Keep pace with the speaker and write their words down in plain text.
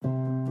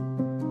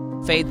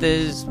Faith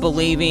is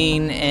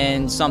believing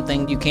in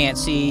something you can't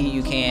see,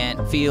 you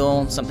can't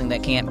feel, something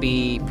that can't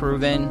be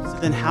proven.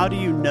 Then how do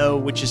you know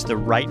which is the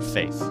right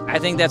faith? I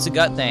think that's a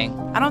gut thing.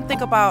 I don't think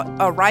about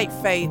a right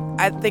faith.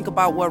 I think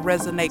about what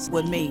resonates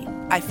with me.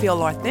 I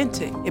feel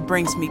authentic. It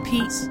brings me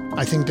peace.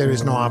 I think there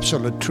is no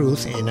absolute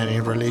truth in any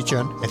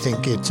religion. I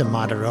think it's a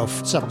matter of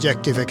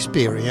subjective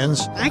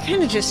experience. I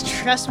kind of just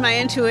trust my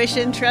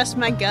intuition, trust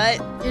my gut.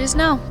 You just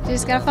know. You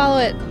just gotta follow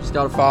it. You just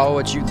gotta follow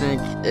what you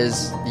think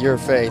is your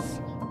faith.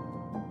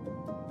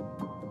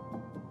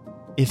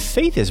 If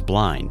faith is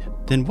blind,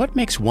 then what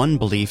makes one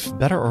belief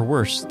better or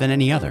worse than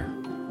any other?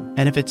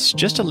 And if it's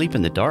just a leap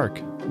in the dark,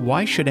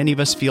 why should any of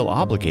us feel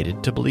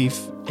obligated to believe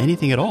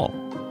anything at all?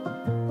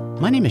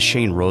 My name is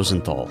Shane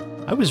Rosenthal.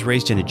 I was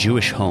raised in a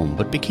Jewish home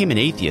but became an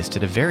atheist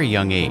at a very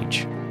young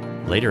age.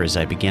 Later, as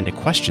I began to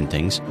question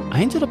things,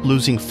 I ended up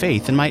losing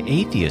faith in my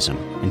atheism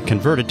and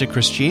converted to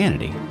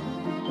Christianity.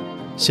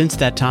 Since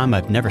that time,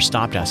 I've never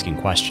stopped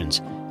asking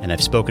questions, and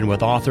I've spoken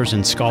with authors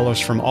and scholars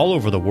from all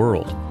over the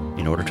world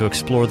in order to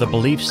explore the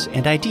beliefs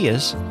and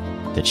ideas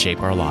that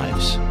shape our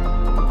lives.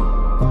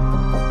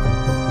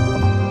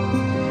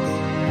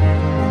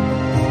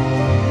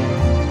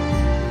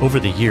 Over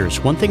the years,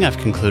 one thing I've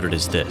concluded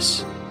is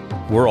this: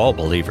 we're all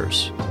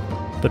believers.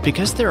 But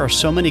because there are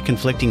so many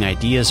conflicting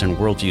ideas and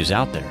worldviews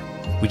out there,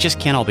 we just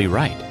can't all be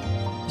right.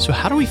 So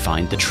how do we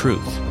find the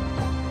truth?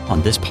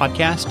 On this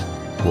podcast,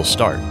 we'll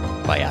start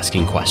by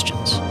asking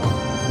questions.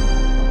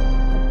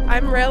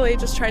 I'm really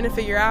just trying to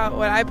figure out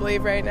what I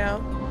believe right now.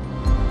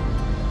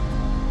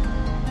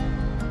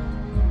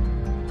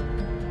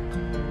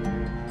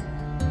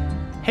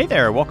 Hey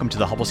there, welcome to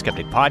the Humble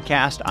Skeptic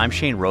Podcast. I'm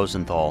Shane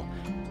Rosenthal,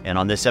 and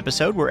on this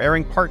episode, we're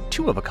airing part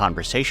 2 of a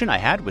conversation I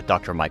had with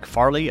Dr. Mike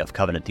Farley of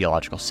Covenant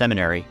Theological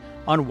Seminary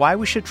on why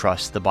we should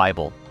trust the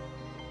Bible.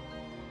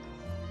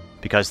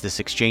 Because this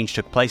exchange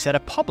took place at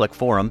a public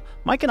forum,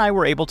 Mike and I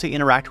were able to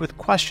interact with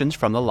questions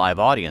from the live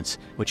audience,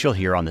 which you'll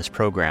hear on this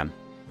program.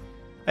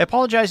 I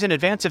apologize in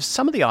advance if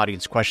some of the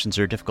audience questions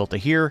are difficult to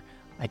hear.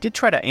 I did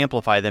try to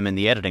amplify them in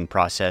the editing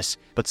process,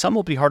 but some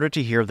will be harder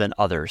to hear than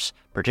others,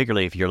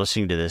 particularly if you're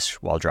listening to this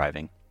while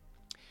driving.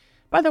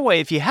 By the way,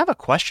 if you have a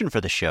question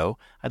for the show,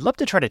 I'd love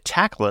to try to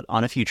tackle it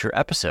on a future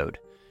episode.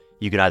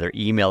 You can either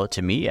email it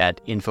to me at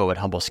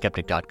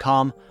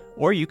info@humbleskeptic.com,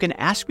 or you can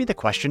ask me the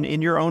question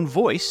in your own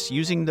voice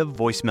using the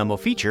voice memo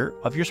feature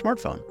of your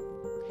smartphone.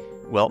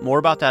 Well, more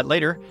about that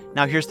later.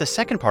 Now here's the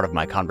second part of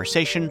my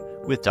conversation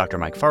with Dr.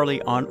 Mike Farley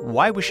on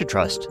why we should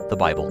trust the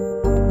Bible.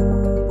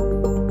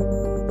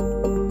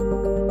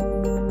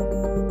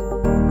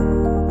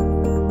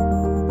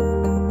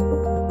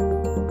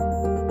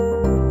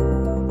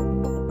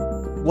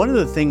 One of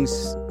the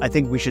things I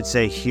think we should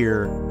say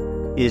here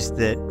is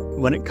that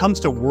when it comes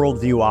to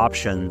worldview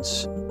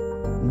options,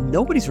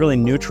 nobody's really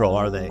neutral,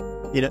 are they?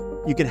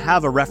 You can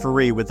have a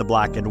referee with the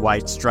black and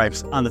white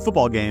stripes on the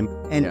football game,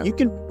 and they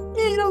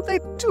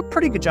do a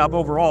pretty good job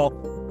overall.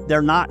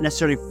 They're not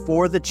necessarily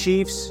for the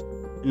Chiefs,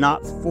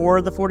 not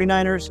for the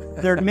 49ers.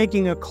 They're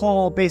making a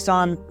call based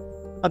on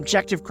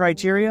objective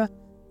criteria.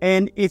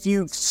 And if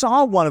you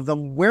saw one of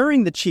them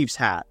wearing the Chiefs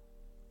hat,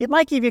 it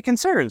might give you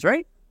concerns,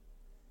 right?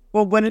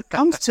 Well, when it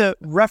comes to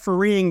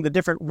refereeing the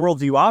different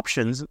worldview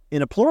options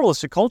in a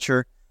pluralistic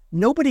culture,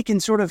 nobody can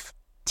sort of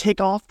take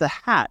off the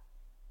hat.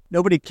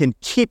 Nobody can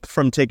keep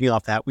from taking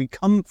off the hat. We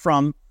come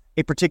from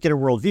a particular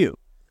worldview.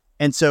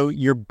 And so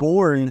you're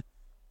born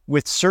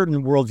with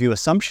certain worldview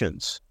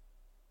assumptions.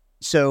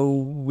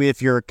 So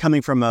if you're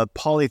coming from a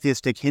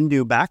polytheistic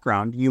Hindu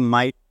background, you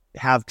might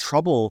have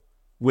trouble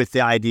with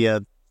the idea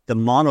of the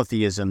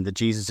monotheism that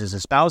Jesus is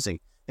espousing.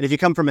 And if you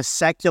come from a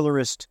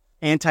secularist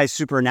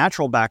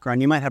anti-supernatural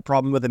background, you might have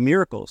problem with the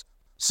miracles.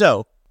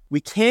 So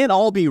we can't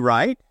all be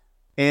right.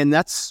 And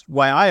that's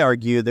why I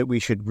argue that we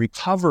should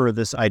recover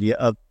this idea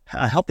of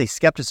a healthy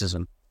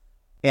skepticism.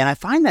 And I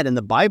find that in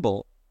the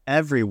Bible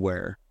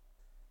everywhere.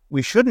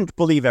 We shouldn't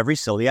believe every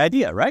silly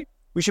idea, right?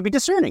 We should be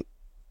discerning.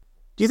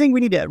 Do you think we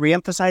need to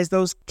reemphasize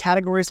those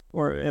categories,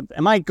 or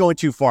am I going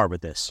too far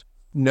with this?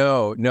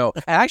 No.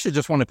 I actually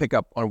just want to pick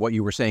up on what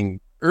you were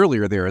saying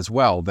earlier there as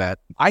well, that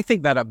I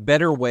think that a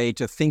better way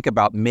to think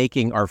about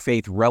making our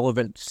faith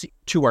relevant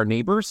to our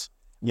neighbors,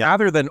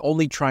 rather than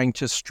only trying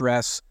to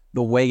stress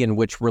the way in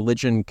which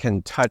religion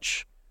can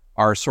touch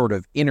our sort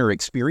of inner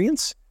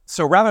experience.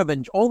 So rather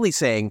than only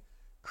saying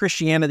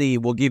Christianity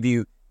will give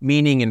you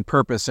meaning and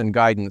purpose and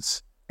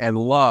guidance and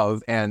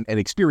love and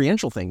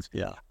experiential things,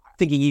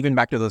 thinking even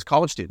back to those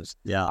college students,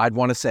 I'd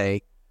want to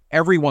say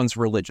everyone's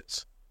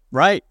religious.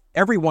 Right.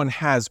 Everyone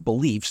has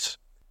beliefs.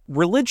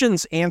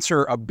 Religions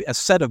answer a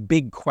set of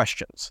big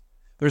questions.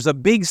 There's a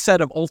big set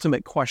of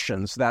ultimate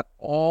questions that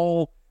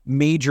all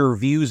major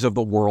views of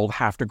the world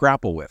have to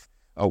grapple with.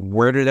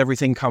 Where did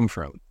everything come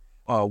from?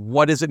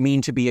 What does it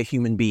mean to be a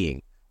human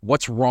being?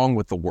 What's wrong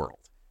with the world?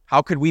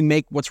 How could we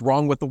make what's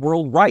wrong with the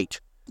world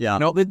right?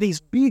 These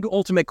big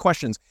ultimate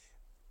questions.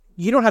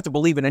 You don't have to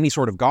believe in any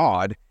sort of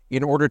God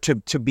in order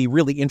to be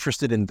really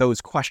interested in those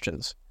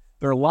questions.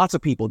 There are lots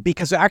of people,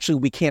 because actually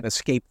we can't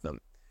escape them.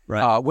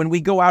 Right. When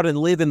we go out and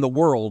live in the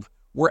world,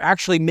 we're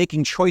actually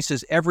making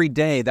choices every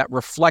day that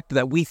reflect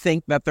that we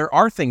think that there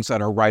are things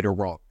that are right or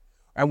wrong.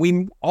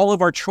 And all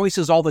of our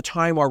choices all the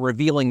time are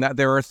revealing that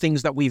there are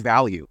things that we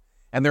value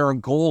and there are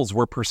goals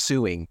we're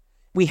pursuing.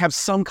 We have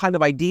some kind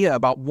of idea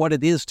about what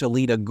it is to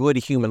lead a good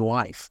human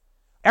life.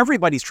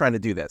 Everybody's trying to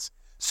do this.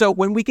 So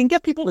when we can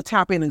get people to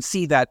tap in and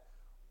see that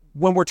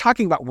when we're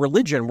talking about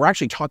religion, we're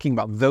actually talking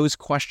about those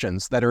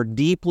questions that are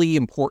deeply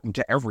important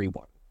to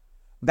everyone.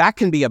 That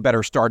can be a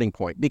better starting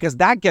point, because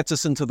that gets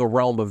us into the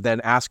realm of then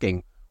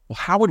asking, well,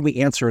 how would we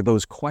answer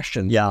those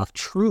questions of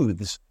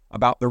truths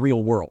about the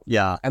real world?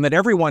 Yeah. And that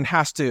everyone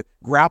has to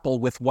grapple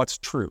with what's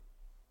true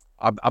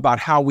about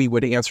how we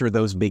would answer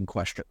those big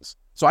questions.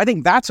 So I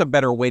think that's a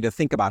better way to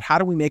think about how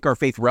do we make our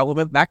faith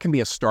relevant. That can be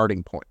a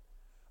starting point.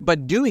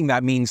 But doing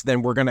that means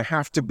then we're going to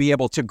have to be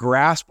able to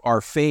grasp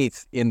our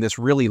faith in this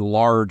really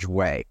large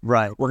way.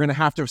 Right. We're going to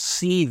have to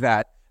see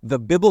that the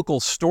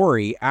biblical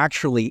story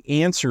actually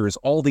answers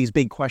all these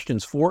big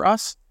questions for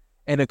us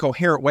in a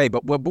coherent way.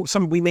 But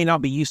we may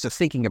not be used to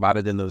thinking about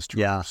it in those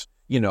terms.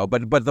 Yeah.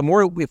 But the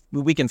more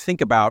we can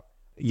think about,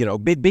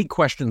 big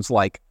questions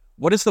like,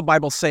 what does the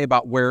Bible say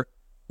about where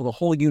the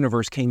whole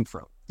universe came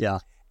from? Yeah.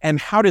 And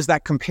how does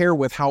that compare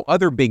with how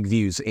other big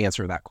views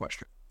answer that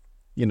question?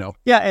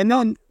 Yeah, and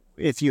then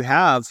if you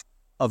have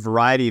a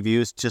variety of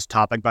views, just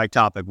topic by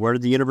topic, where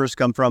did the universe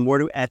come from? Where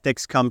do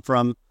ethics come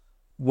from?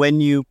 When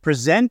you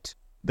present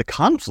the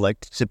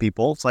conflict to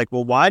people, it's like,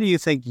 well, why do you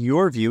think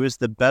your view is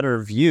the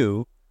better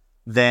view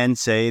than,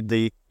 say,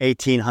 the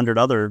 1,800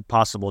 other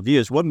possible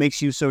views? What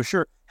makes you so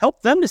sure?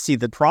 Help them to see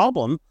the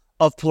problem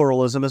of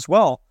pluralism as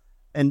well.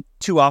 And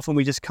too often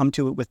we just come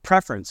to it with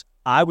preference.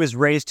 I was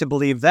raised to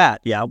believe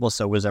that. Yeah, well,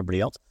 so was everybody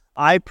else.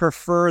 I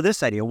prefer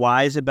this idea.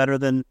 Why is it better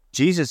than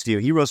Jesus' view?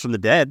 He rose from the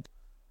dead.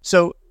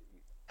 So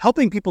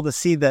helping people to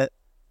see that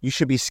you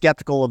should be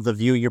skeptical of the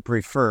view you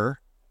prefer,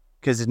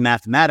 because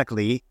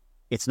mathematically,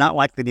 it's not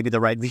likely to be the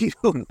right view.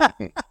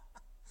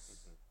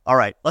 All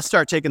right, let's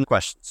start taking the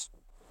questions.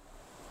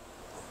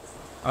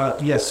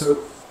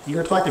 So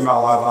you're talking about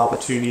a lot of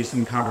opportunities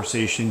in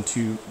conversation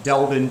to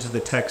delve into the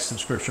text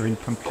of Scripture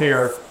and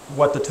compare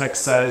what the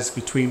text says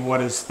between what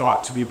is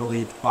thought to be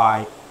believed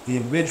by the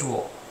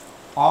individual.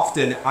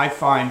 Often, I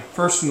find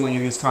personally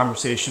in these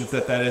conversations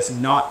that is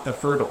not the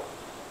hurdle,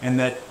 and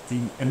that the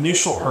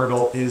initial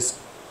hurdle is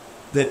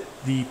that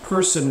the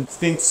person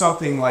thinks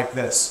something like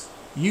this.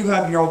 You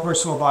have your own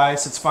personal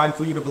bias, it's fine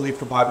for you to believe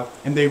the Bible,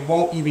 and they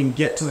won't even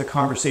get to the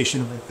conversation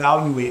of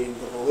evaluating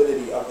the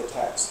validity of the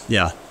text.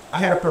 Yeah. I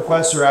had a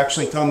professor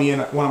actually tell me in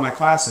one of my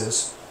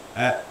classes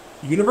at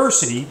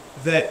university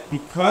that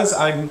because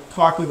I'm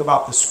talking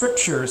about the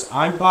Scriptures,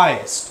 I'm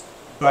biased,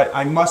 but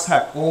I must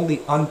have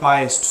only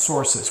unbiased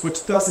sources,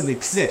 which doesn't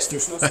exist.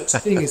 There's no such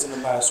thing as an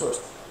unbiased source.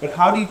 But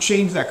how do you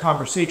change that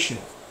conversation?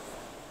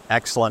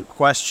 Excellent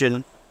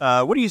question.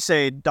 What do you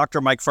say,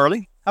 Dr. Mike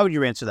Farley? How would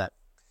you answer that?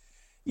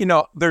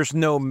 There's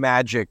no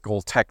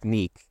magical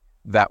technique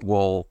that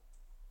will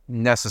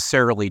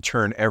necessarily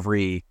turn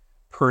every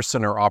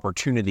person or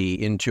opportunity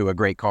into a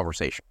great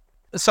conversation.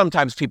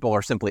 Sometimes people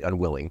are simply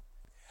unwilling.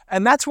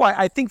 And that's why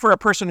I think for a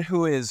person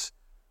who is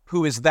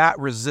that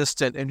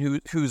resistant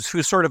and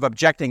who's sort of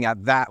objecting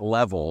at that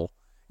level,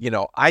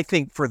 I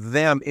think for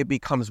them it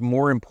becomes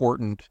more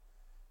important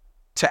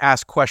to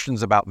ask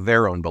questions about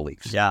their own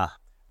beliefs. Yeah.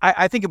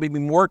 I think it would be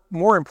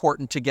more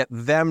important to get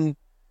them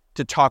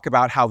to talk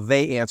about how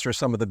they answer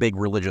some of the big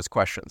religious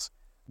questions,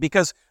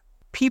 because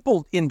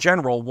people in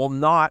general will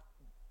not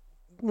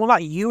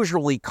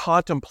usually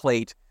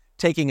contemplate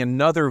taking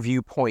another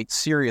viewpoint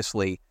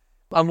seriously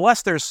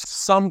unless there's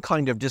some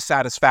kind of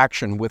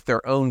dissatisfaction with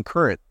their own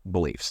current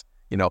beliefs.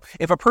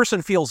 If a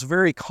person feels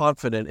very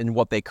confident in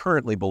what they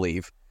currently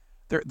believe,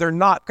 they're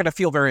not going to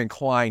feel very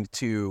inclined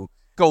to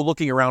go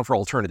looking around for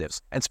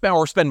alternatives and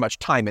spend much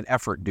time and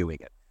effort doing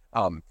it.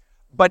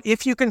 But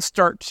if you can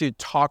start to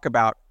talk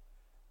about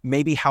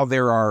maybe how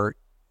there are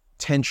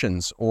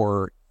tensions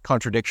or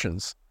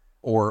contradictions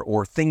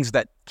or things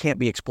that can't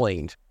be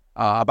explained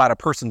about a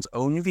person's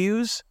own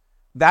views,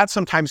 that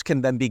sometimes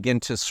can then begin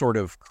to sort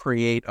of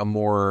create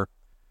more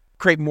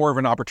of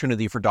an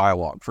opportunity for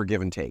dialogue, for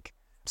give and take.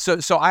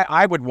 So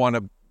I would want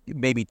to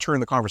maybe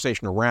turn the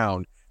conversation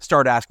around,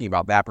 start asking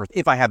about that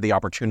if I have the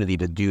opportunity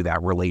to do that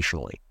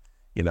relationally.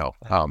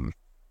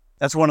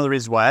 That's one of the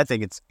reasons why I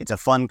think it's a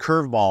fun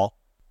curveball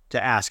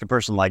to ask a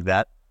person like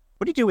that.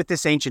 What do you do with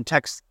this ancient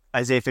text,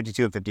 Isaiah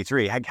 52 and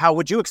 53? How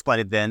would you explain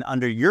it then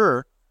under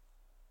your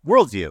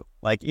worldview?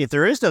 Like, if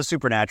there is no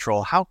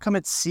supernatural, how come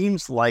it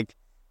seems like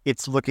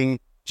it's looking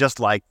just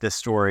like this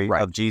story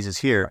of Jesus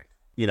here?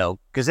 Right.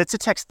 Because it's a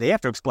text they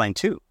have to explain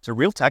too. It's a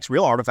real text,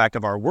 real artifact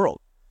of our world.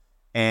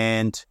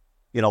 And,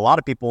 a lot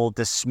of people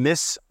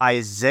dismiss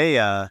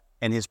Isaiah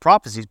and his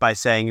prophecies by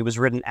saying it was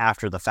written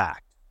after the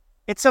fact.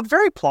 It's a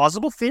very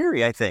plausible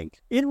theory, I think.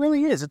 It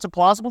really is. It's a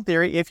plausible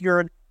theory if you're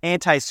an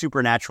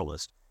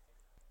anti-supernaturalist.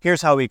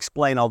 Here's how we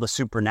explain all the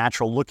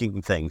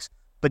supernatural-looking things.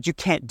 But you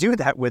can't do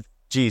that with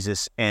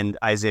Jesus and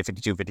Isaiah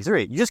 52,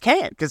 53. You just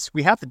can't, because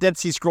we have the Dead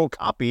Sea Scroll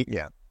copy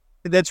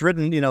that's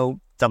written,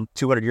 some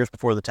 200 years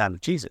before the time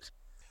of Jesus.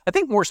 I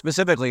think more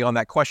specifically on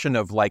that question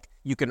of like,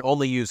 you can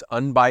only use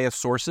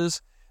unbiased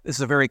sources. This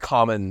is a very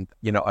common,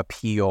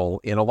 appeal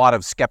in a lot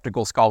of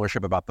skeptical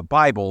scholarship about the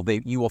Bible.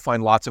 You will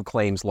find lots of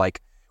claims like,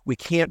 we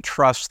can't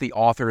trust the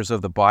authors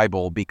of the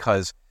Bible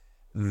because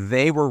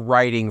they were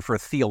writing for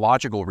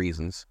theological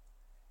reasons.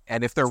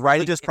 And if they're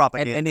writing just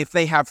propaganda, and if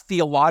they have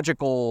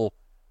theological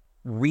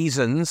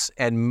reasons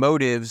and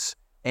motives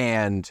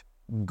and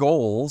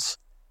goals,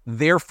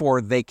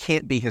 therefore they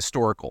can't be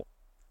historical.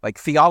 Like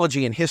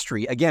theology and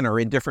history, again, are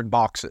in different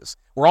boxes.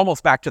 We're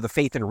almost back to the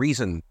faith and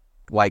reason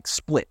like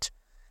split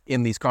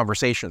in these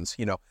conversations,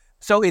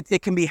 So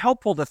it can be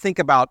helpful to think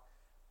about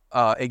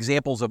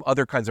examples of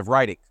other kinds of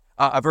writing.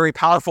 A very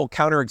powerful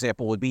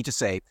counterexample would be to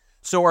say,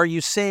 so are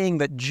you saying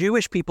that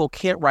Jewish people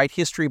can't write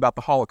history about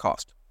the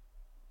Holocaust?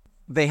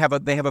 They have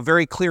a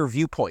very clear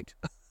viewpoint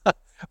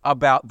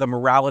about the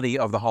morality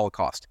of the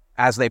Holocaust,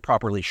 as they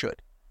properly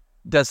should.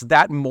 Does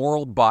that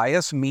moral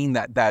bias mean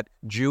that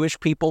Jewish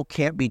people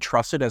can't be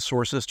trusted as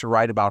sources to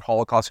write about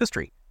Holocaust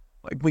history?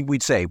 Like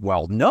we'd say,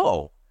 well,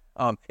 no.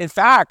 In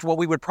fact, what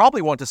we would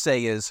probably want to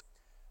say is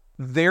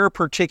their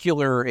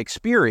particular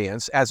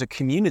experience as a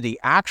community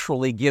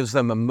actually gives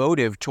them a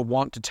motive to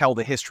want to tell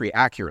the history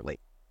accurately.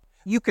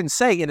 You can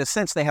say, in a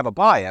sense, they have a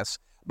bias,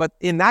 but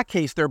in that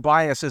case, their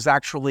bias is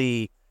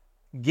actually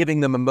giving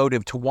them a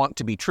motive to want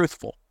to be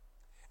truthful.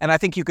 And I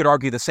think you could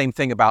argue the same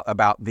thing about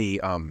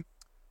the,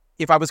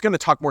 if I was going to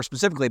talk more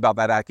specifically about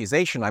that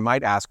accusation, I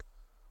might ask,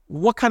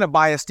 what kind of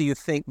bias do you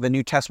think the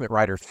New Testament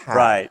writers had?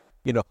 Right.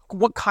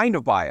 What kind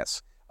of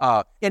bias?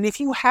 And if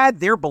you had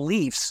their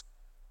beliefs,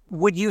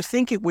 would you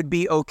think it would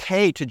be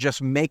okay to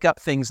just make up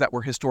things that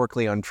were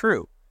historically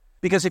untrue?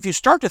 Because if you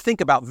start to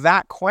think about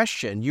that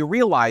question, you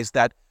realize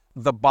that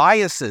the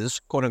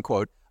biases, quote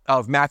unquote,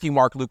 of Matthew,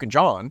 Mark, Luke, and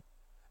John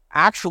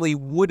actually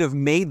would have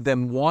made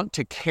them want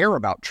to care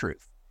about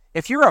truth.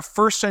 If you're a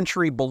first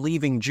century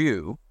believing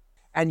Jew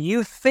and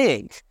you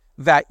think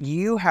that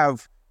you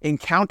have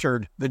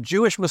encountered the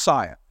Jewish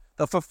Messiah,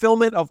 the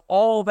fulfillment of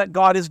all that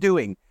God is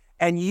doing,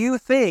 and you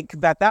think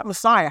that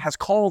Messiah has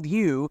called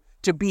you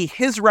to be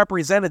his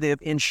representative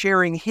in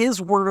sharing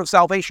his word of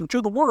salvation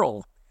to the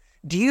world,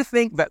 do you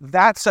think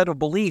that set of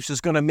beliefs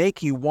is going to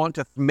make you want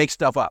to make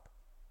stuff up?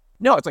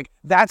 No, it's like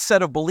that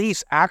set of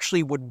beliefs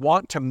actually would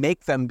want to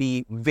make them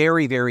be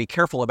very, very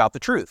careful about the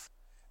truth.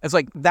 It's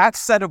like that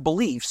set of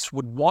beliefs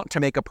would want to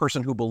make a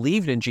person who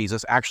believed in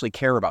Jesus actually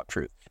care about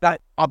truth.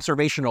 That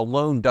observation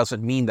alone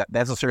doesn't mean that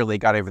necessarily they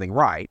got everything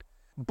right,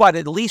 but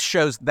at least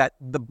shows that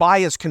the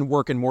bias can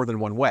work in more than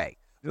one way.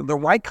 The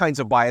right kinds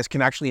of bias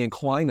can actually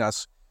incline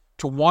us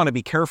to want to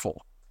be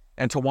careful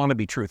and to want to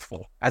be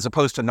truthful, as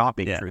opposed to not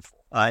being truthful.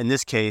 In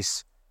this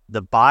case,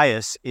 the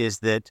bias is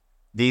that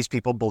these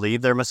people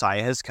believe their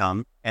Messiah has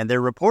come and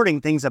they're reporting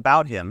things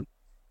about him,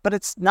 but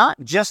it's not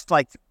just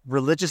like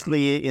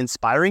religiously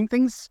inspiring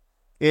things.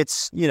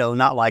 It's,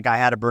 not like I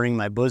had a burning in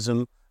my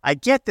bosom. I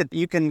get that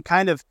you can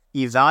kind of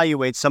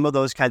evaluate some of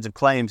those kinds of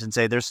claims and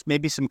say there's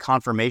maybe some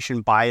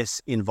confirmation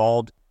bias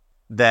involved,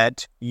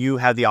 that you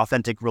have the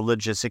authentic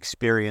religious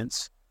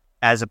experience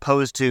as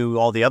opposed to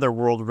all the other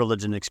world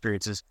religion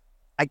experiences.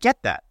 I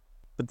get that.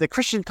 But the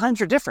Christian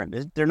claims are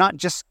different. They're not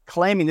just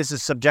claiming this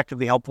is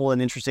subjectively helpful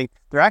and interesting.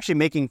 They're actually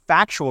making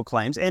factual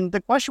claims. And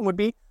the question would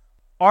be,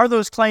 are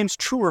those claims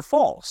true or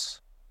false?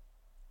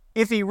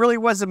 If he really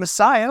was a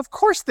Messiah, of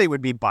course they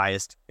would be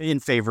biased in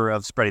favor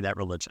of spreading that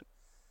religion.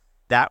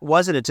 That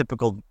wasn't a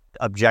typical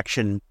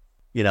objection,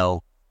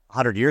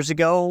 100 years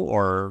ago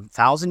or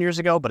 1,000 years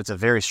ago, but it's a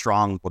very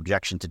strong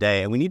objection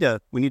today, and we need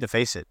to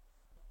face it.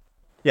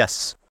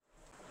 Yes.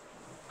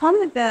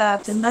 One of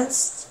the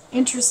most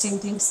interesting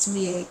things to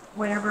me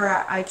whenever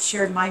I've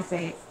shared my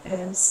faith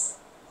is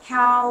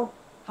how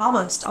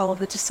almost all of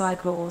the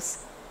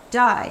disciples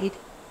died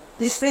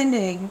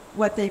defending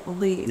what they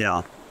believed.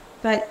 Yeah.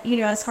 But,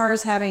 as far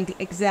as having the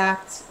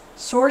exact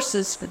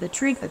sources for the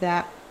truth of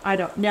that, I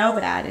don't know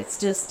that. It's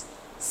just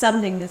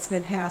something that's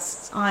been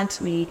passed on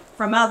to me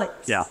from others.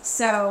 Yeah.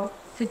 So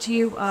could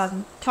you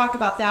talk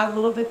about that a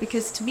little bit?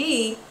 Because to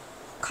me,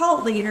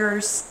 cult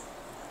leaders,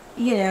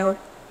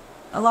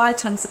 a lot of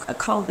times a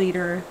cult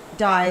leader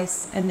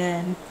dies and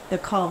then the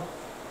cult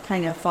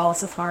kind of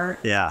falls apart.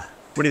 Yeah.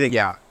 What do you think?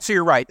 Yeah. So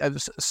you're right.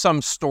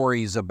 Some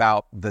stories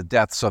about the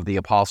deaths of the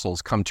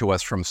apostles come to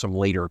us from some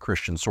later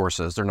Christian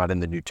sources. They're not in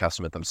the New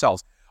Testament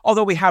themselves.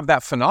 Although we have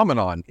that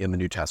phenomenon in the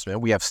New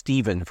Testament. We have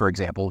Stephen, for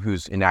example,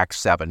 who's in Acts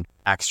 7.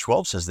 Acts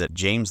 12 says that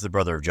James, the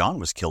brother of John,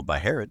 was killed by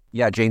Herod.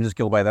 Yeah, James was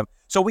killed by them.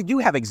 So we do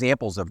have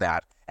examples of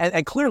that.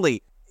 And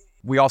clearly,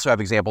 we also have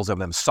examples of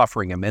them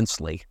suffering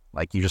immensely.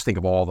 Like you just think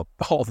of all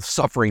the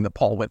suffering that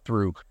Paul went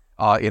through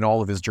in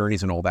all of his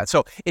journeys and all that.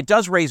 So it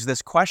does raise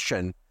this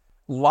question.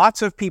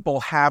 Lots of people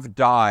have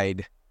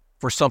died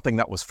for something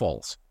that was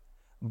false.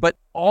 But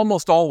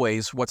almost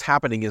always what's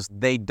happening is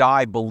they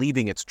die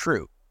believing it's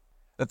true,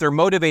 that they're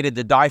motivated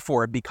to die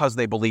for it because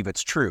they believe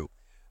it's true.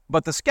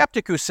 But the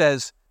skeptic who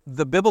says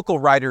the biblical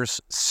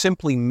writers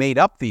simply made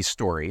up these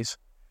stories,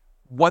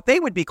 what they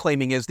would be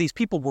claiming is these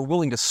people were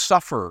willing to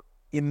suffer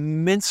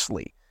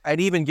immensely and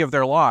even give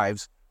their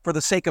lives for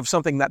the sake of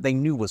something that they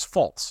knew was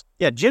false.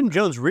 Yeah, Jim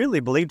Jones really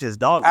believed his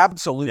dog.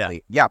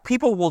 Absolutely. Yeah,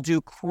 people will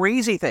do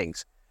crazy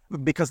things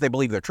because they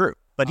believe they're true.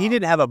 But he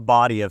didn't have a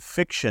body of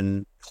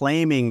fiction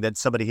claiming that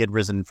somebody had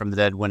risen from the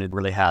dead when it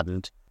really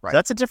hadn't. Right. So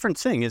that's a different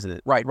thing, isn't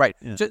it? Right.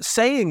 Yeah. So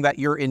saying that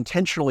you're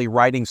intentionally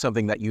writing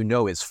something that you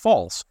know is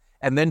false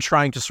and then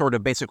trying to sort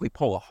of basically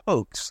pull a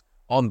hoax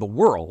on the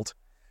world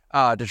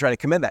to try to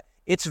commend that.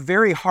 It's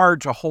very hard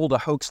to hold a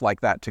hoax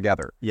like that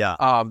together. Yeah.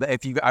 I've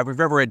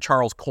ever read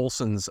Charles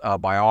Colson's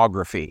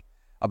biography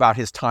about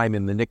his time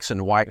in the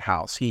Nixon White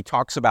House. He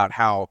talks about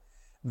how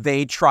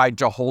they tried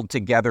to hold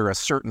together a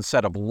certain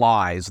set of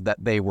lies that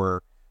they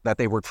were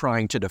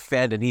trying to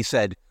defend. And he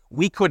said,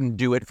 we couldn't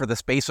do it for the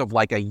space of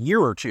like a year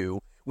or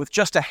two with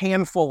just a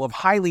handful of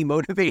highly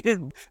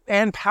motivated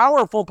and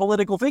powerful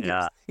political figures.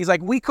 Yeah. He's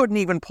like, we couldn't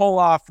even pull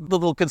off the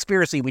little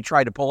conspiracy we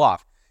tried to pull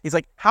off. He's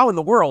like, how in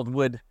the world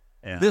would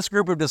this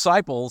group of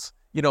disciples,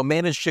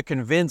 manage to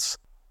convince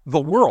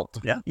the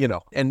world,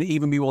 and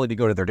even be willing to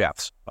go to their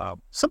deaths?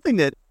 Something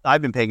that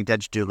I've been paying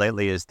attention to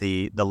lately is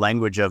the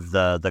language of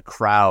the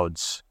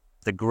crowds,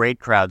 the great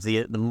crowds,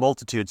 the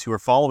multitudes who are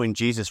following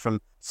Jesus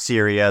from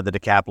Syria, the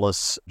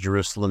Decapolis,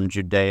 Jerusalem,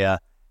 Judea.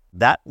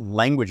 That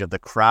language of the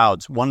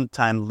crowds. One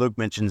time Luke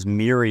mentions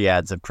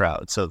myriads of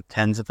crowds, so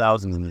tens of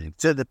thousands.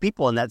 So the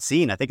people in that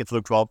scene, I think it's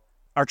Luke 12,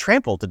 are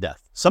trampled to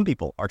death. Some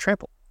people are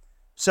trampled.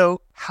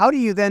 So how do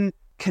you then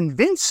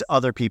convince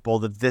other people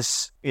that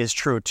this is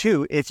true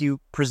too if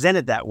you present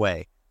it that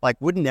way? Like,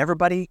 wouldn't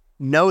everybody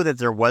know that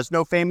there was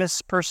no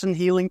famous person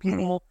healing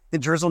people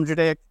in Jerusalem,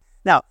 Judea?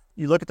 Now,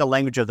 you look at the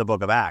language of the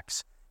book of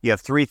Acts. You have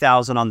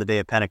 3,000 on the day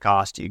of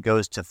Pentecost. It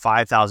goes to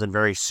 5,000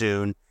 very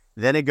soon.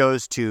 Then it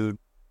goes to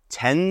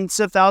tens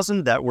of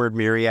thousands. That word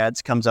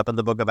myriads comes up in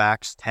the book of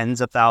Acts,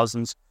 tens of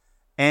thousands.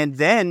 And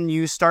then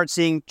you start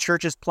seeing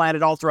churches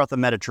planted all throughout the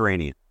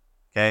Mediterranean.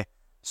 Okay.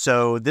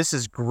 So this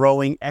is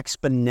growing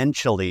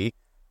exponentially.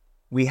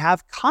 We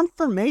have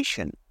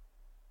confirmation,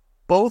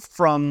 both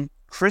from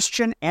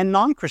Christian and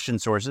non-Christian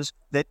sources,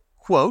 that,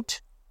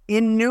 quote,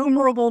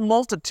 innumerable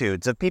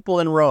multitudes of people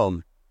in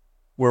Rome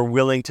were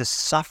willing to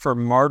suffer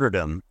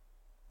martyrdom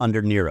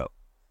under Nero.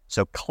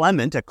 So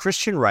Clement, a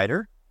Christian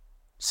writer,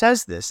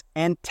 says this,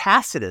 and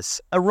Tacitus,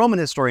 a Roman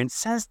historian,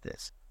 says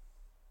this.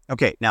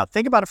 Okay, now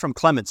think about it from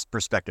Clement's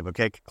perspective,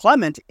 okay?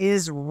 Clement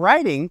is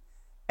writing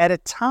at a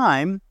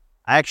time,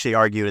 I actually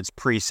argue it's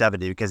pre-70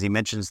 because he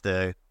mentions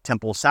the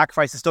temple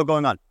sacrifice is still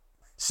going on.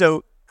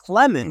 So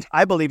Clement,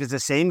 I believe, is the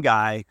same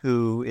guy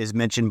who is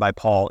mentioned by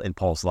Paul in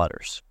Paul's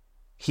letters.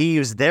 He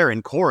was there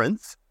in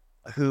Corinth,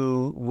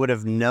 who would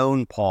have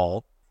known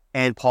Paul,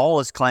 and Paul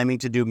is claiming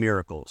to do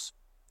miracles.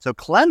 So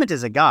Clement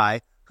is a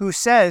guy who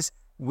says,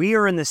 we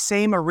are in the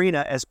same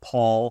arena as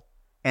Paul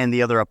and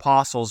the other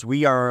apostles.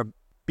 We are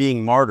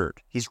being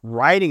martyred. He's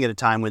writing at a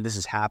time when this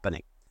is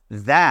happening.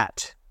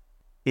 That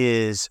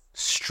is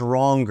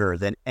stronger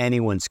than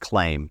anyone's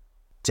claim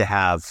to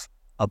have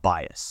a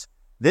bias.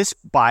 This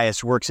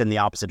bias works in the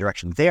opposite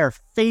direction. They are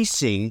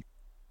facing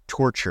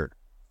torture.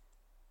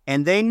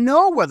 And they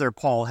know whether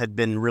Paul had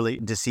been really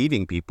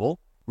deceiving people.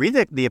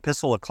 Read the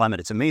Epistle of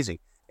Clement. It's amazing.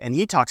 And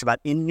he talks about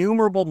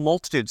innumerable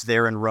multitudes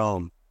there in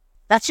Rome.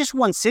 That's just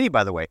one city,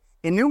 by the way.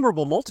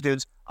 Innumerable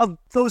multitudes of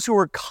those who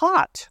were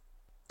caught.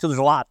 So there's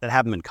a lot that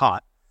haven't been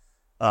caught.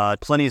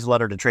 Pliny's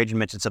letter to Trajan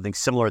mentioned something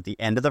similar at the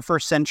end of the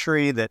first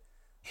century, that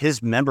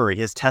his memory,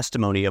 his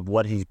testimony of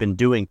what he's been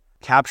doing,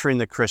 capturing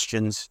the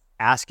Christians,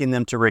 asking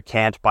them to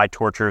recant by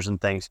tortures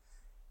and things.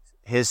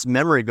 His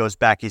memory goes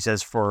back, he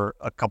says, for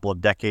a couple of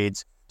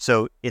decades.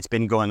 So it's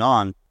been going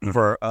on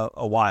for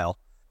a while.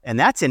 And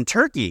that's in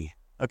Turkey.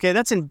 Okay,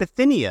 that's in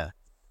Bithynia.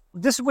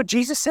 This is what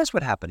Jesus says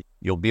would happen.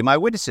 You'll be my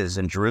witnesses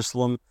in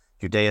Jerusalem,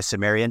 Judea,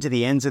 Samaria, and to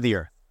the ends of the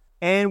earth.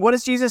 And what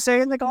does Jesus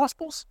say in the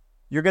Gospels?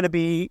 You're going to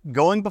be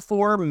going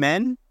before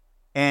men,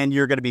 and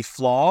you're going to be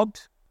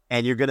flogged,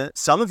 and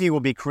some of you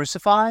will be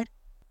crucified,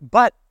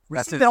 but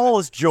receive it all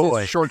as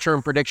joy.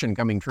 Short-term prediction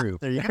coming true.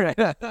 There you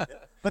go.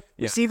 But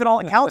receive it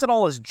all, count it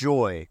all as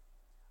joy.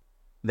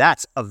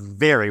 That's a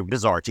very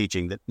bizarre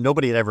teaching that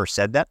nobody had ever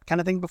said that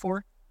kind of thing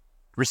before.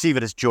 Receive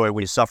it as joy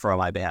when you suffer on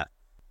my behalf.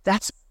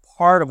 That's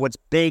part of what's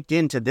baked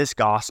into this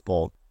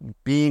gospel,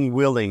 being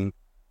willing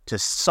to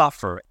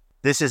suffer.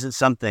 This isn't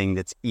something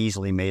that's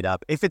easily made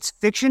up. If it's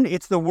fiction,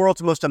 it's the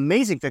world's most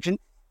amazing fiction.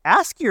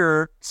 Ask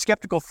your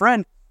skeptical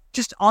friend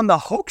just on the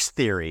hoax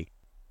theory.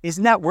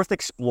 Isn't that worth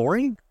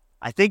exploring?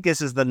 I think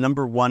this is the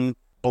number one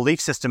belief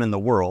system in the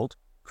world,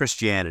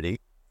 Christianity.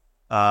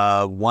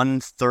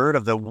 1/3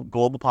 of the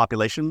global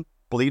population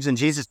believes in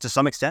Jesus to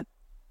some extent.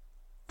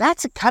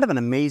 That's a kind of an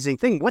amazing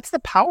thing. What's the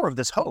power of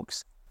this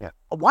hoax? Yeah.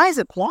 Why is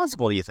it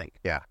plausible, do you think?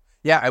 Yeah.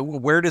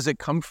 Where does it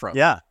come from?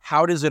 Yeah.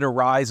 How does it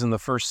arise in the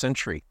first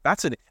century?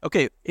 That's it.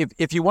 Okay.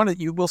 If you want to,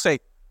 you will say,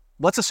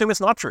 let's assume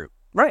it's not true.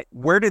 Right.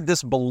 Where did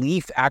this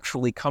belief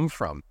actually come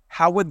from?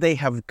 How would they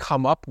have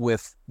come up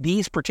with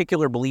these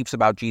particular beliefs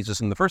about Jesus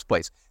in the first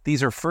place?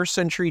 These are first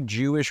century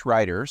Jewish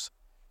writers.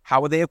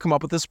 How would they have come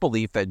up with this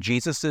belief that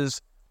Jesus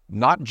is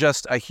not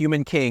just a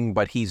human king,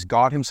 but he's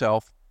God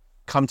himself,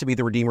 come to be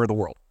the Redeemer of the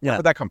world? Yeah. Where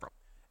would that come from?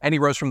 and he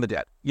rose from the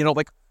dead.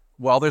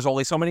 Well, there's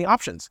only so many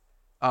options.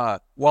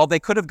 Well, they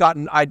could have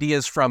gotten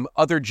ideas from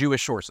other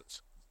Jewish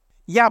sources.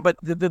 Yeah, but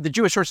the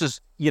Jewish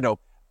sources,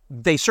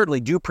 they certainly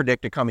do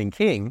predict a coming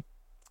king,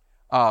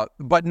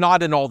 but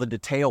not in all the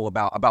detail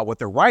about what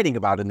they're writing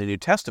about in the New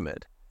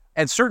Testament.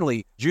 And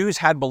certainly Jews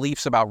had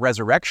beliefs about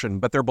resurrection,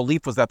 but their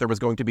belief was that there was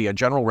going to be a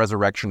general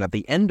resurrection at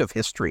the end of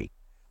history.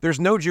 There's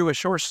no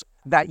Jewish source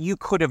that you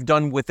could have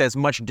done with as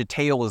much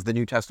detail as the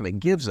New Testament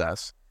gives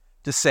us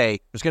to say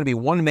there's going to be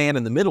one man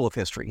in the middle of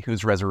history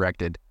who's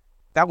resurrected.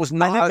 That was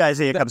not. I think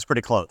Isaiah comes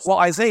pretty close. Well,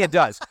 Isaiah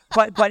does,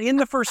 but in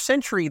the first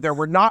century, there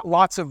were not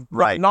lots of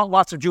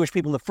Jewish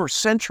people in the first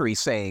century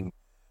saying,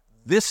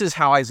 "This is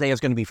how Isaiah is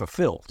going to be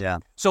fulfilled." Yeah.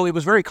 So it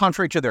was very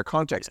contrary to their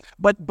context.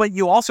 But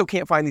you also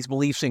can't find these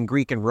beliefs in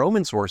Greek and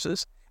Roman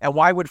sources. And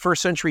why would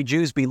first century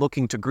Jews be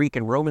looking to Greek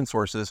and Roman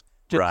sources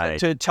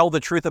to tell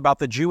the truth about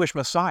the Jewish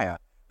Messiah?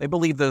 They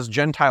believed those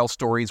Gentile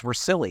stories were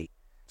silly.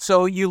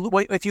 So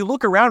if you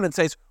look around and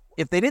say,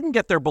 if they didn't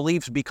get their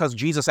beliefs because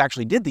Jesus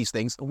actually did these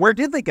things, where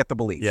did they get the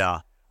beliefs? Yeah.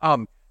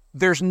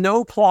 There's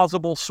no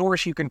plausible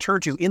source you can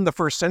turn to in the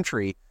first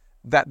century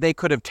that they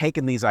could have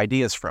taken these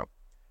ideas from.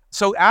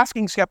 So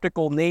asking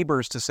skeptical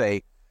neighbors to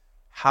say,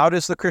 how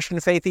does the Christian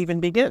faith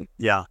even begin?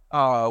 Yeah.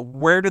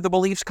 Where do the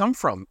beliefs come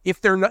from? If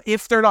they're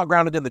not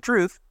grounded in the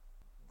truth,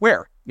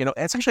 where?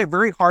 It's actually a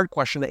very hard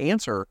question to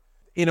answer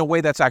in a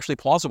way that's actually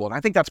plausible. And I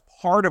think that's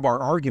part of our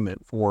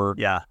argument for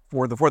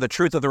the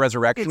truth of the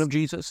resurrection of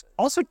Jesus.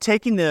 Also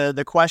taking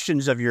the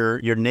questions of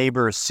your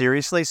neighbors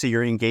seriously, so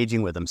you're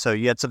engaging with them. So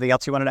you had something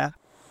else you wanted to add?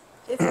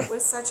 If it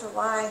was such a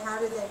lie, how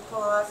did they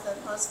pull off the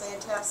most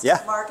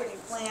fantastic marketing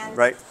plan in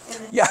the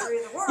history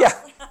of the world?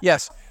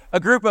 Yes. A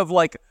group of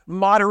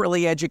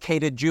moderately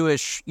educated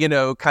Jewish,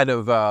 kind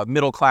of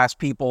middle-class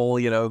people,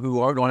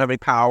 who don't have any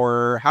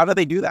power. How do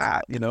they do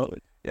that?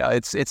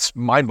 It's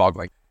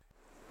mind-boggling.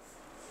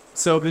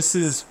 So this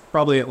is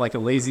probably like a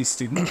lazy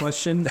student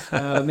question,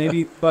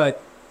 maybe,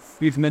 but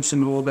we've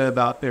mentioned a little bit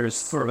about there's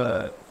sort of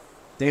a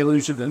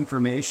deluge of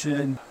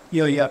information.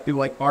 You have people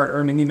like Bart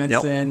Ehrman you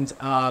mentioned.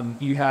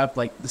 Yep. You have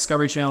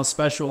Discovery Channel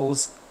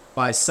specials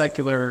by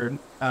secular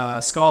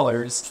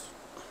scholars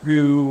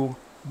who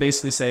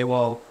basically say,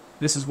 well,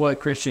 this is what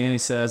Christianity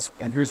says,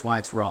 and here's why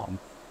it's wrong.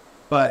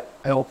 But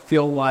I don't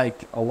feel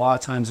like a lot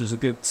of times there's a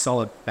good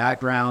solid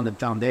background and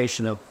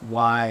foundation of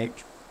why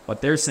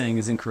what they're saying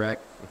is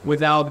incorrect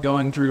without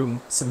going through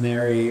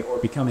seminary or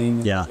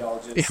becoming a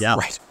theologist. Yeah.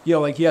 Right.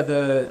 You had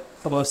the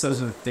couple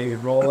episodes with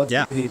David Rolla,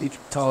 the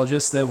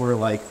Egyptologist, that were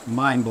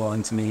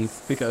mind-blowing to me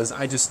because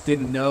I just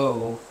didn't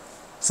know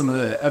some of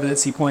the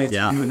evidence he pointed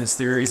to in his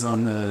theories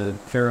on the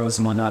pharaohs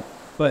and whatnot.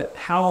 But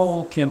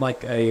how can a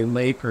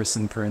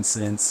layperson, for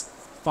instance,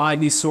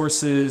 find these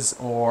sources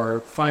or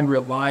find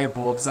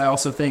reliable? Because I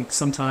also think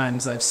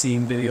sometimes I've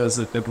seen videos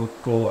of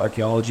biblical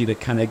archaeology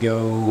that kind of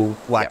go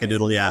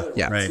wackadoodle.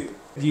 Yeah. Right.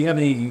 Do you have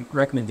any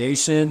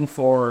recommendation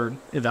for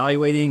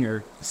evaluating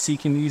or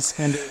seeking these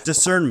kind of...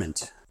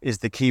 Discernment is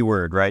the key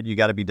word, right? You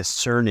got to be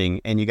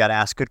discerning, and you got to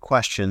ask good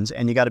questions,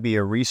 and you got to be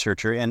a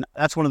researcher. And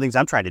that's one of the things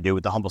I'm trying to do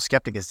with the Humble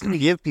Skeptic is to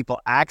give people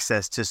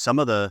access to some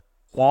of the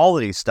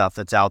quality stuff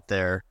that's out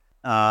there,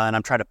 and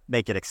I'm trying to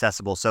make it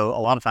accessible. So a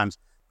lot of times,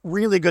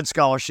 really good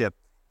scholarship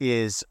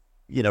is,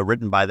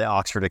 written by the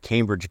Oxford or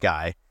Cambridge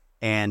guy,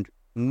 and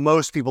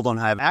most people don't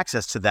have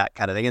access to that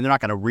kind of thing, and they're not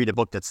going to read a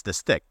book that's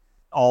this thick.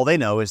 All they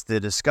know is the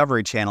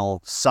Discovery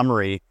Channel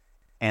summary,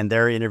 and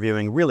they're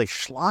interviewing really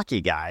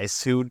schlocky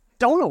guys who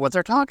don't know what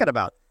they're talking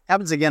about.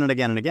 Happens again and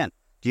again and again.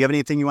 Do you have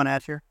anything you want to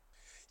add here?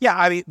 Yeah,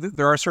 I mean,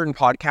 there are certain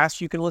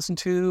podcasts you can listen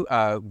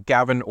to.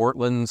 Gavin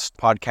Ortland's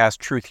podcast,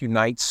 Truth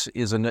Unites,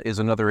 is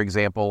another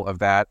example of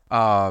that.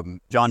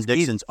 John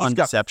Dixon's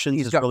Undeceptions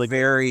he's got really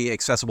very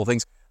accessible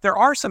things. There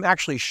are some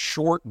actually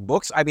short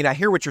books. I mean, I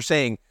hear what you're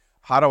saying.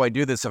 How do I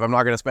do this if I'm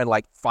not going to spend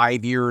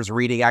 5 years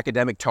reading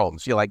academic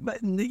tomes? You're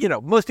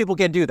most people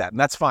can't do that, and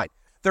that's fine.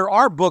 There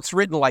are books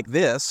written like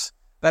this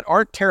that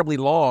aren't terribly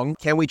long.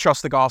 Can We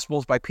Trust the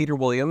Gospels by Peter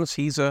Williams?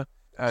 He's a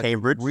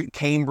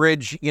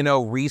Cambridge,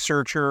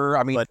 researcher.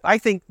 I mean, I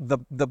think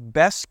the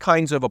best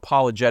kinds of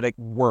apologetic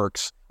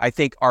works, I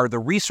think, are the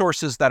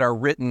resources that are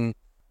written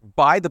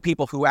by the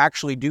people who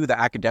actually do the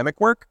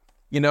academic work.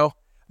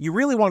 You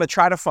really want to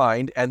try to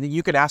find, and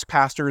you can ask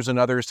pastors and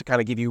others to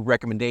kind of give you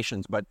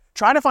recommendations, but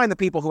try to find the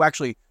people who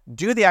actually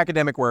do the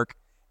academic work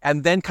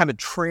and then kind of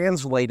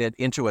translate it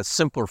into a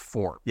simpler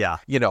form. Yeah.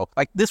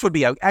 This would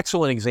be an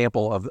excellent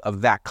example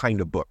of that kind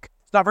of book.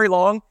 It's not very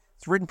long.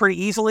 It's written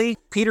pretty easily.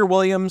 Peter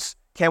Williams,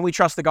 Can We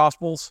Trust the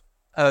Gospels?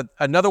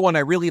 Another one I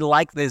really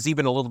like that is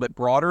even a little bit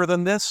broader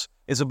than this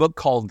is a book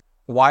called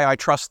Why I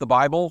Trust the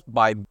Bible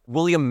by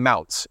William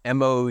Mounce,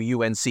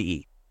 Mounce.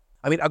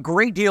 I mean, a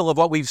great deal of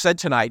what we've said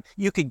tonight,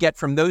 you could get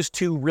from those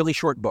two really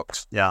short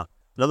books. Yeah.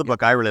 Another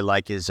book I really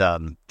like is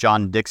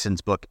John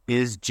Dixon's book,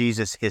 Is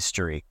Jesus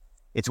History?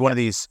 It's one of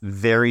these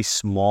very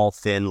small,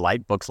 thin,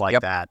 light books like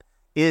that.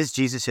 Is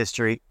Jesus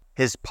History?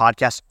 His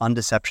podcast,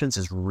 Undeceptions,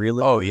 is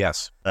really... Oh,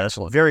 yes.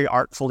 Excellent. Very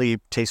artfully,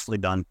 tastefully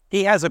done.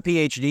 He has a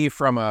PhD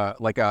from a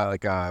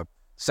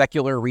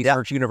secular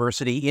research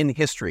university in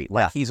history.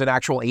 Like he's an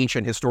actual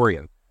ancient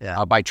historian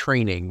by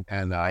training,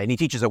 and he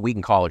teaches at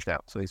Wheaton College now.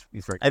 So he's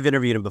very. I've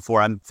interviewed him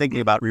before. I'm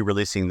thinking about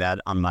re-releasing that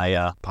on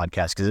my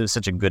podcast because it was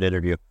such a good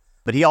interview.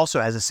 But he also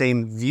has the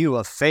same view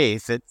of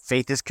faith, that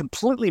faith is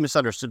completely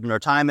misunderstood in our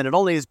time, and it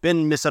only has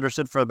been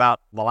misunderstood for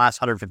about the last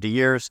 150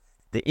 years.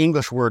 The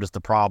English word is the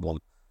problem.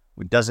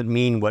 It doesn't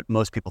mean what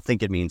most people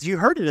think it means. You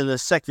heard it in the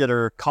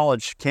secular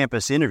college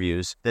campus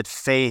interviews that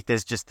faith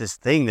is just this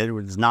thing that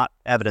is not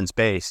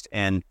evidence-based.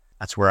 And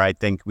that's where I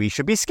think we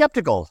should be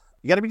skeptical.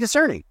 You got to be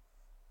discerning,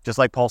 just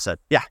like Paul said.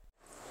 Yeah.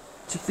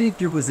 Do you think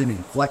there was an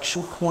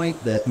inflection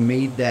point that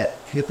made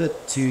that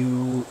pivot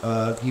to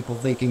people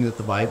thinking that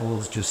the Bible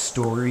is just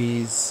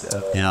stories?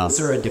 Is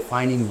there a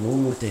defining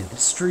rule within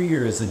history,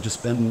 or has it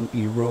just been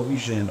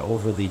erosion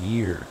over the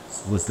years?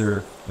 Was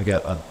there like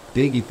a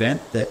big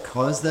event that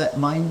caused that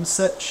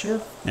mindset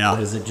shift? Yeah. Or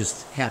does it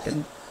just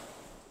happen?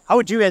 How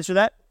would you answer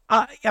that?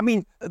 I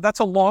mean, that's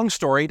a long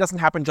story. It doesn't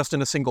happen just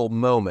in a single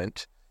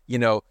moment. You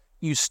know,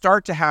 you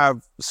start to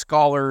have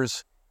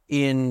scholars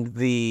in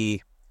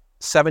the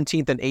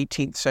 17th and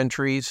 18th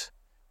centuries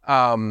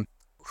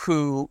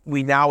who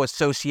we now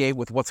associate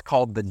with what's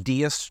called the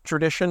deist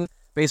tradition,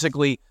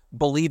 basically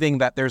believing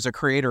that there's a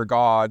creator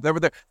God.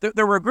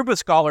 There were a group of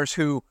scholars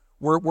who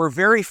were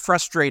very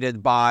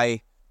frustrated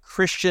by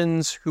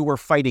Christians who were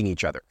fighting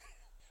each other,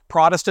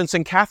 Protestants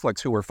and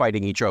Catholics who were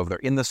fighting each other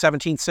in the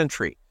 17th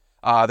century.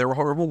 There were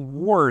horrible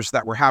wars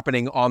that were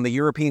happening on the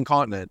European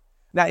continent.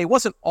 Now, it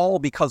wasn't all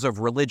because of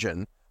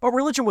religion, but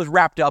religion was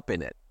wrapped up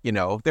in it. You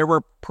know, there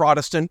were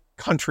Protestant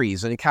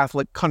countries and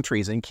Catholic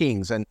countries and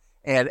kings, and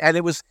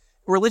it was,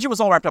 religion was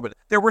all wrapped up in it.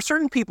 There were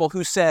certain people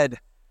who said,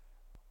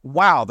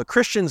 wow, the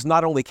Christians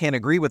not only can't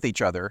agree with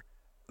each other,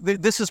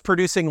 this is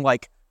producing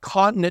like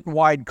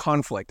continent-wide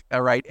conflict,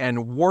 all right,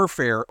 and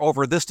warfare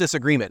over this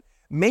disagreement.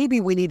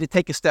 Maybe we need to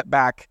take a step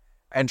back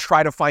and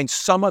try to find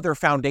some other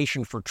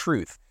foundation for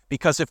truth.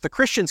 Because if the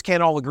Christians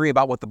can't all agree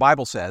about what the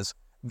Bible says,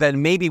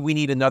 then maybe we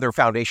need another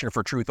foundation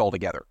for truth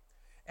altogether.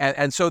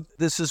 And so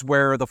this is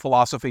where the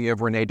philosophy of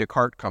René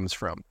Descartes comes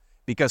from,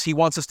 because he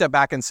wants to step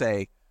back and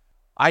say,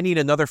 I need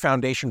another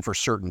foundation for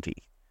certainty.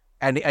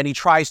 And he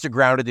tries to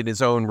ground it in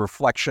his own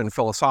reflection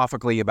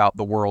philosophically about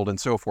the world and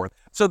so forth.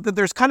 So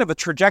there's kind of a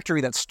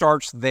trajectory that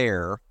starts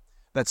there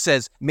that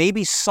says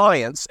maybe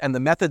science and the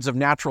methods of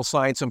natural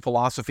science and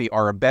philosophy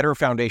are a better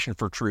foundation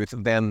for truth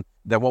than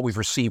what we've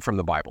received from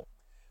the Bible.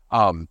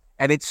 And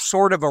it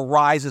sort of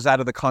arises out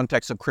of the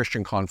context of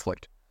Christian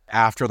conflict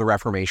after the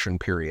Reformation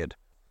period.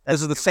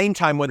 This is the same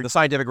time when the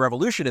scientific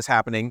revolution is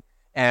happening,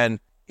 and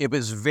it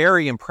was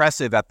very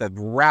impressive at the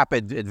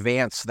rapid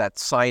advance that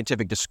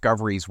scientific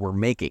discoveries were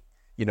making.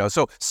 You know,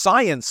 so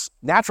science,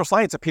 natural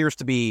science appears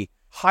to be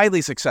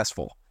highly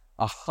successful,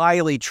 a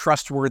highly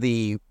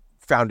trustworthy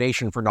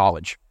foundation for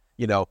knowledge,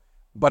 you know,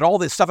 but all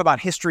this stuff about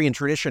history and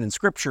tradition and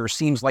scripture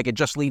seems like it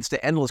just leads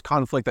to endless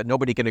conflict that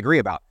nobody can agree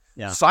about.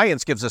 Yeah.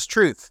 Science gives us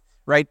truth,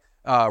 right?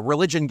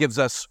 Religion gives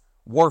us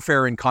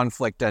warfare and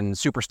conflict and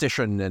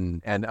superstition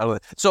and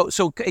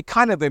so it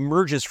kind of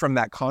emerges from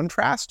that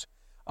contrast.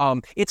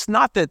 It's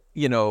not that,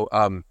 you know,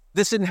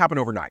 this didn't happen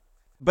overnight,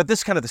 but this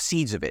is kind of the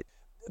seeds of it.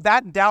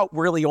 That doubt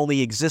really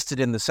only existed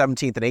in the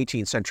 17th and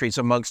 18th centuries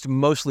amongst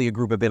mostly a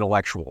group of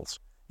intellectuals,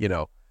 you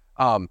know.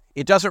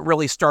 It doesn't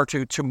really start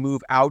to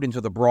move out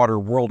into the broader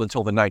world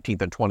until the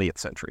 19th and 20th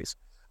centuries,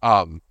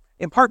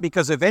 in part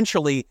because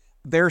eventually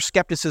their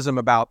skepticism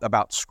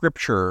about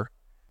scripture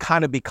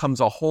kind of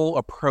becomes a whole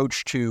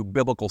approach to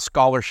biblical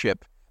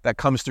scholarship that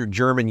comes through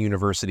German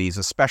universities,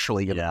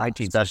 especially in the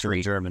 19th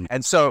century. German.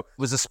 And so it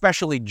was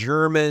especially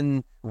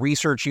German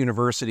research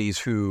universities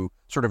who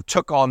sort of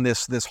took on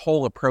this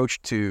whole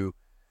approach to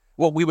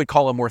what we would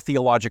call a more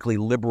theologically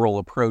liberal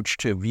approach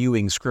to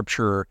viewing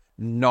scripture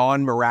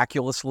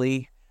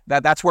non-miraculously.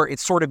 That's where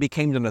it sort of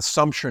became an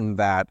assumption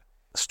that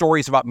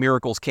stories about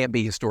miracles can't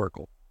be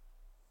historical.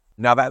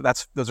 Now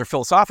those are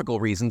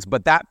philosophical reasons,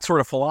 but that sort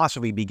of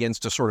philosophy begins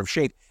to sort of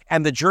shape.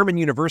 And the German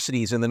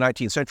universities in the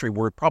 19th century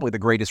were probably the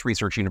greatest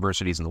research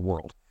universities in the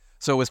world.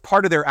 So it was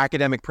part of their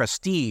academic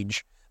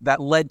prestige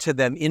that led to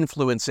them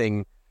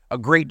influencing a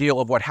great deal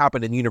of what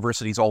happened in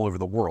universities all over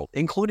the world,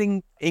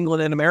 including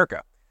England and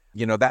America.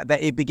 You know, that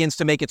it begins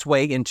to make its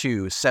way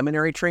into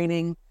seminary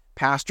training,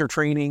 pastor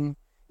training,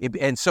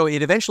 and so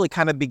it eventually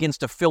kind of begins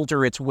to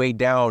filter its way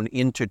down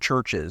into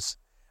churches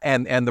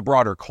and the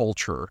broader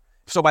culture.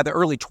 So by the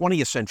early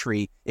 20th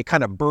century, it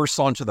kind of bursts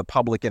onto the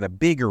public in a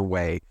bigger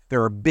way.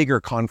 There are bigger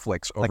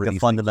conflicts over like the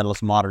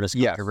fundamentalist modernist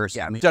controversy.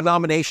 Yeah.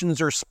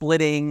 Denominations are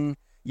splitting,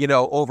 you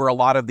know, over a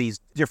lot of these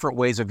different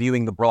ways of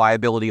viewing the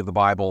reliability of the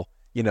Bible.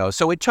 You know,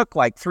 so it took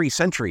like 3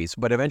 centuries,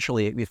 but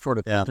eventually it sort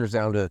of filters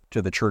down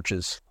to the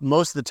churches.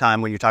 Most of the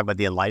time when you talk about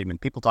the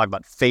Enlightenment, people talk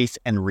about faith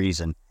and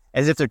reason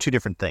as if they're two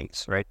different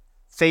things, right?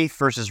 Faith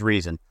versus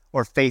reason,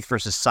 or faith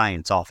versus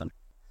science often.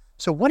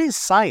 So what is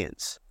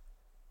science?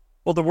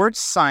 Well, the word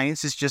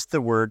science is just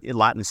the word in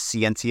Latin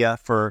scientia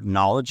for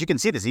knowledge. You can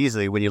see this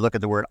easily when you look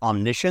at the word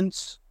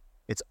omniscience.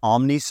 It's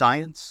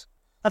omniscience.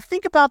 Now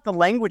think about the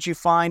language you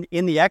find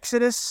in the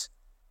Exodus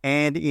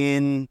and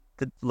in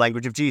the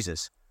language of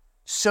Jesus,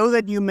 so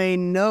that you may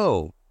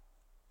know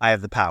I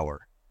have the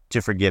power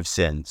to forgive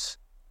sins.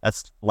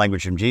 That's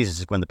language from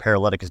Jesus when the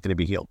paralytic is going to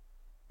be healed.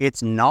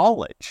 It's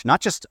knowledge,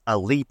 not just a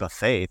leap of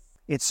faith.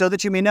 It's so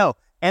that you may know.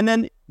 And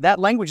then that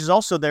language is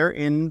also there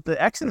in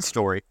the Exodus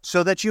story,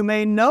 so that you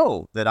may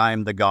know that I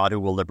am the God who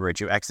will liberate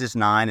you. Exodus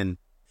 9. And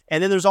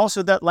then there's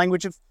also that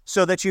language of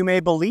so that you may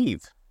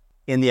believe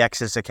in the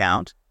Exodus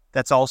account.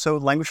 That's also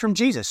language from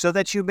Jesus, so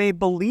that you may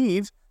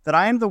believe that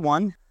I am the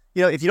one.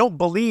 If you don't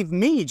believe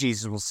me,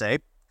 Jesus will say,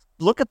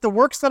 look at the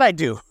works that I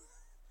do.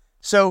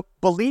 So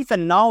belief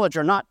and knowledge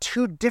are not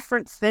two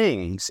different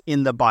things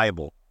in the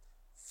Bible.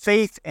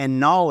 Faith and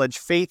knowledge,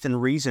 faith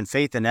and reason,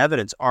 faith and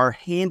evidence are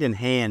hand in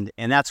hand.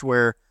 And that's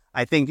where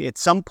I think at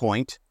some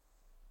point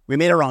we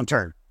made a wrong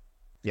turn.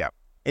 Yeah.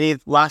 Any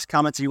last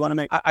comments you want to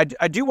make?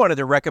 I do wanted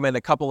to recommend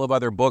a couple of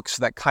other books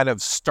that kind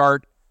of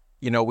start,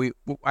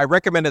 I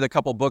recommended a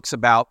couple books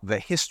about the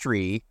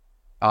history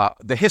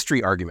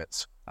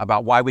arguments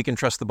about why we can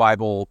trust the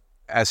Bible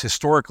as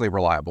historically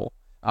reliable.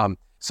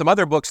 Some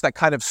other books that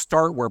kind of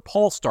start where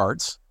Paul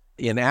starts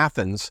in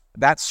Athens,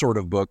 that sort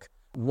of book.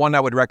 One I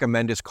would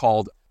recommend is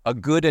called A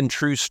Good and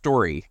True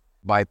Story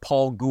by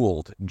Paul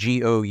Gould,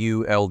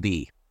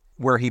 Gould,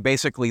 where he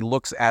basically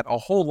looks at a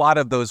whole lot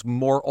of those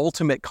more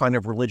ultimate kind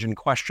of religion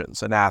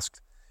questions and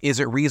asks, is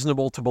it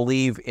reasonable to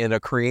believe in a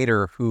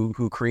creator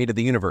who created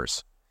the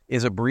universe?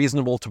 Is it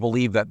reasonable to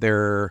believe that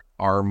there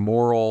are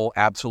moral,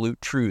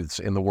 absolute truths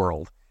in the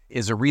world?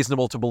 Is it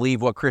reasonable to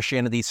believe what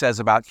Christianity says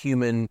about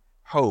human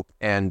hope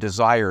and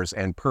desires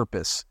and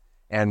purpose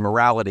and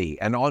morality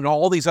and on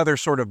all these other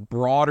sort of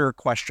broader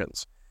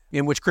questions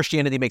in which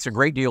Christianity makes a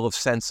great deal of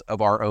sense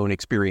of our own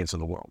experience in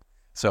the world?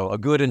 So A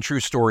Good and True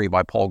Story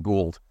by Paul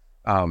Gould.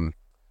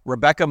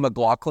 Rebecca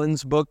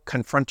McLaughlin's book,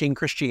 Confronting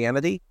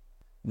Christianity,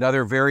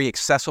 another very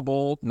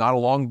accessible, not a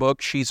long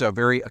book. She's a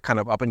very kind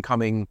of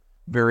up-and-coming,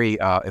 very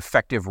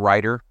effective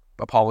writer,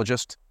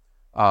 apologist,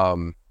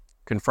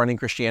 Confronting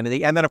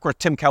Christianity. And then, of course,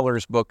 Tim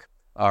Keller's book,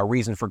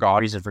 Reason for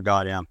God. Reason for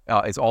God,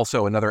 yeah. Is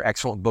also another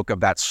excellent book of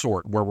that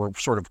sort, where we're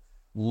sort of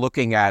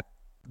looking at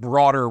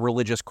broader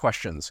religious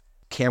questions.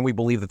 Can we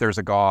believe that there's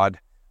a God?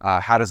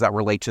 How does that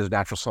relate to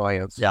natural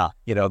science? Yeah.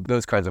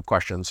 Those kinds of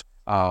questions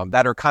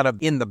that are kind of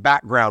in the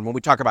background. When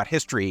we talk about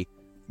history,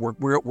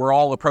 we're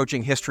all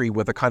approaching history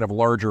with a kind of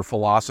larger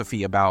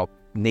philosophy about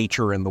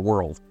nature and the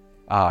world.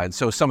 And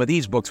so some of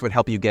these books would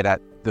help you get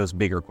at those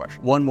bigger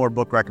questions. One more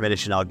book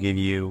recommendation I'll give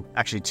you,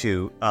 actually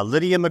two.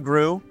 Lydia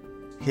McGrew,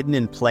 Hidden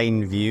in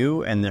Plain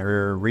View, and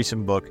her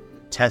recent book,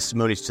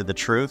 Testimonies to the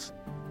Truth.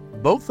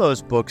 Both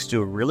those books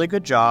do a really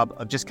good job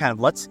of just kind of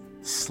let's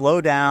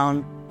slow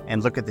down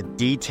and look at the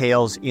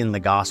details in the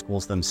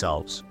Gospels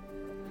themselves.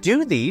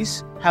 Do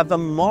these have the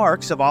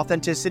marks of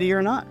authenticity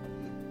or not?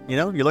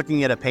 You're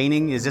looking at a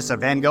painting, is this a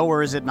Van Gogh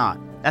or is it not?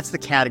 That's the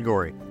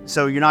category.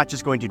 So you're not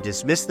just going to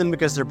dismiss them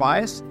because they're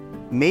biased.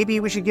 Maybe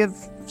we should give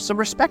some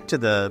respect to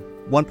the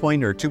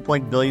 1 or 2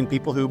 billion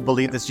people who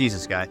believe this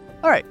Jesus guy.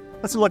 All right,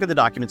 let's look at the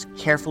documents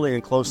carefully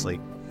and closely.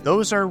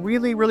 Those are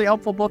really, really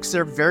helpful books.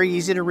 They're very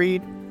easy to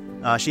read.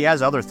 She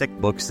has other thick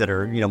books that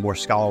are, more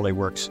scholarly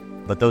works,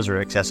 but those are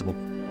accessible.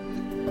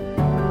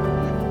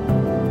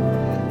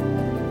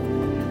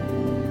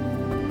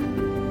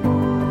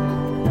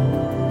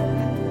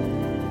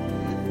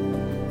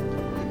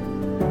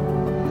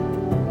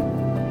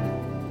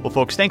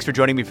 Well, folks, thanks for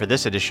joining me for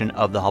this edition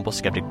of the Humble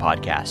Skeptic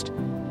Podcast.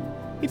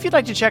 If you'd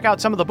like to check out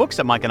some of the books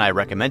that Mike and I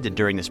recommended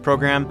during this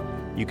program,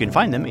 you can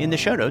find them in the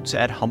show notes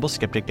at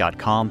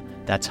humbleskeptic.com.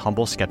 That's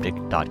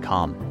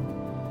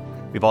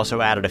humbleskeptic.com. We've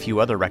also added a few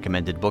other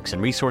recommended books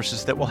and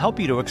resources that will help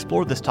you to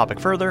explore this topic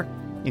further,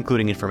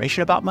 including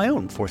information about my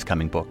own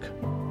forthcoming book.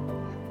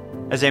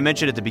 As I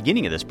mentioned at the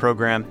beginning of this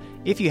program,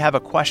 if you have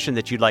a question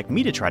that you'd like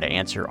me to try to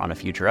answer on a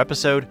future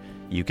episode,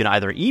 you can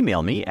either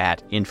email me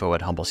at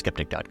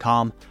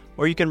info@humbleskeptic.com,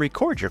 or you can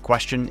record your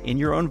question in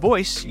your own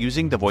voice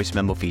using the voice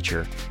memo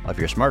feature of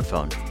your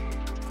smartphone.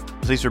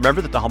 Please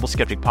remember that the Humble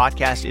Skeptic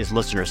Podcast is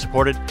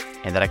listener-supported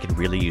and that I could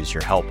really use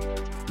your help.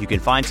 You can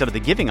find some of the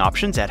giving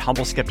options at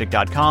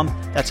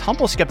humbleskeptic.com. That's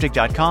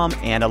humbleskeptic.com,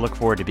 and I look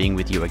forward to being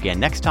with you again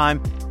next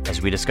time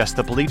as we discuss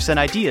the beliefs and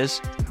ideas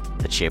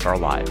that shape our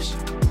lives.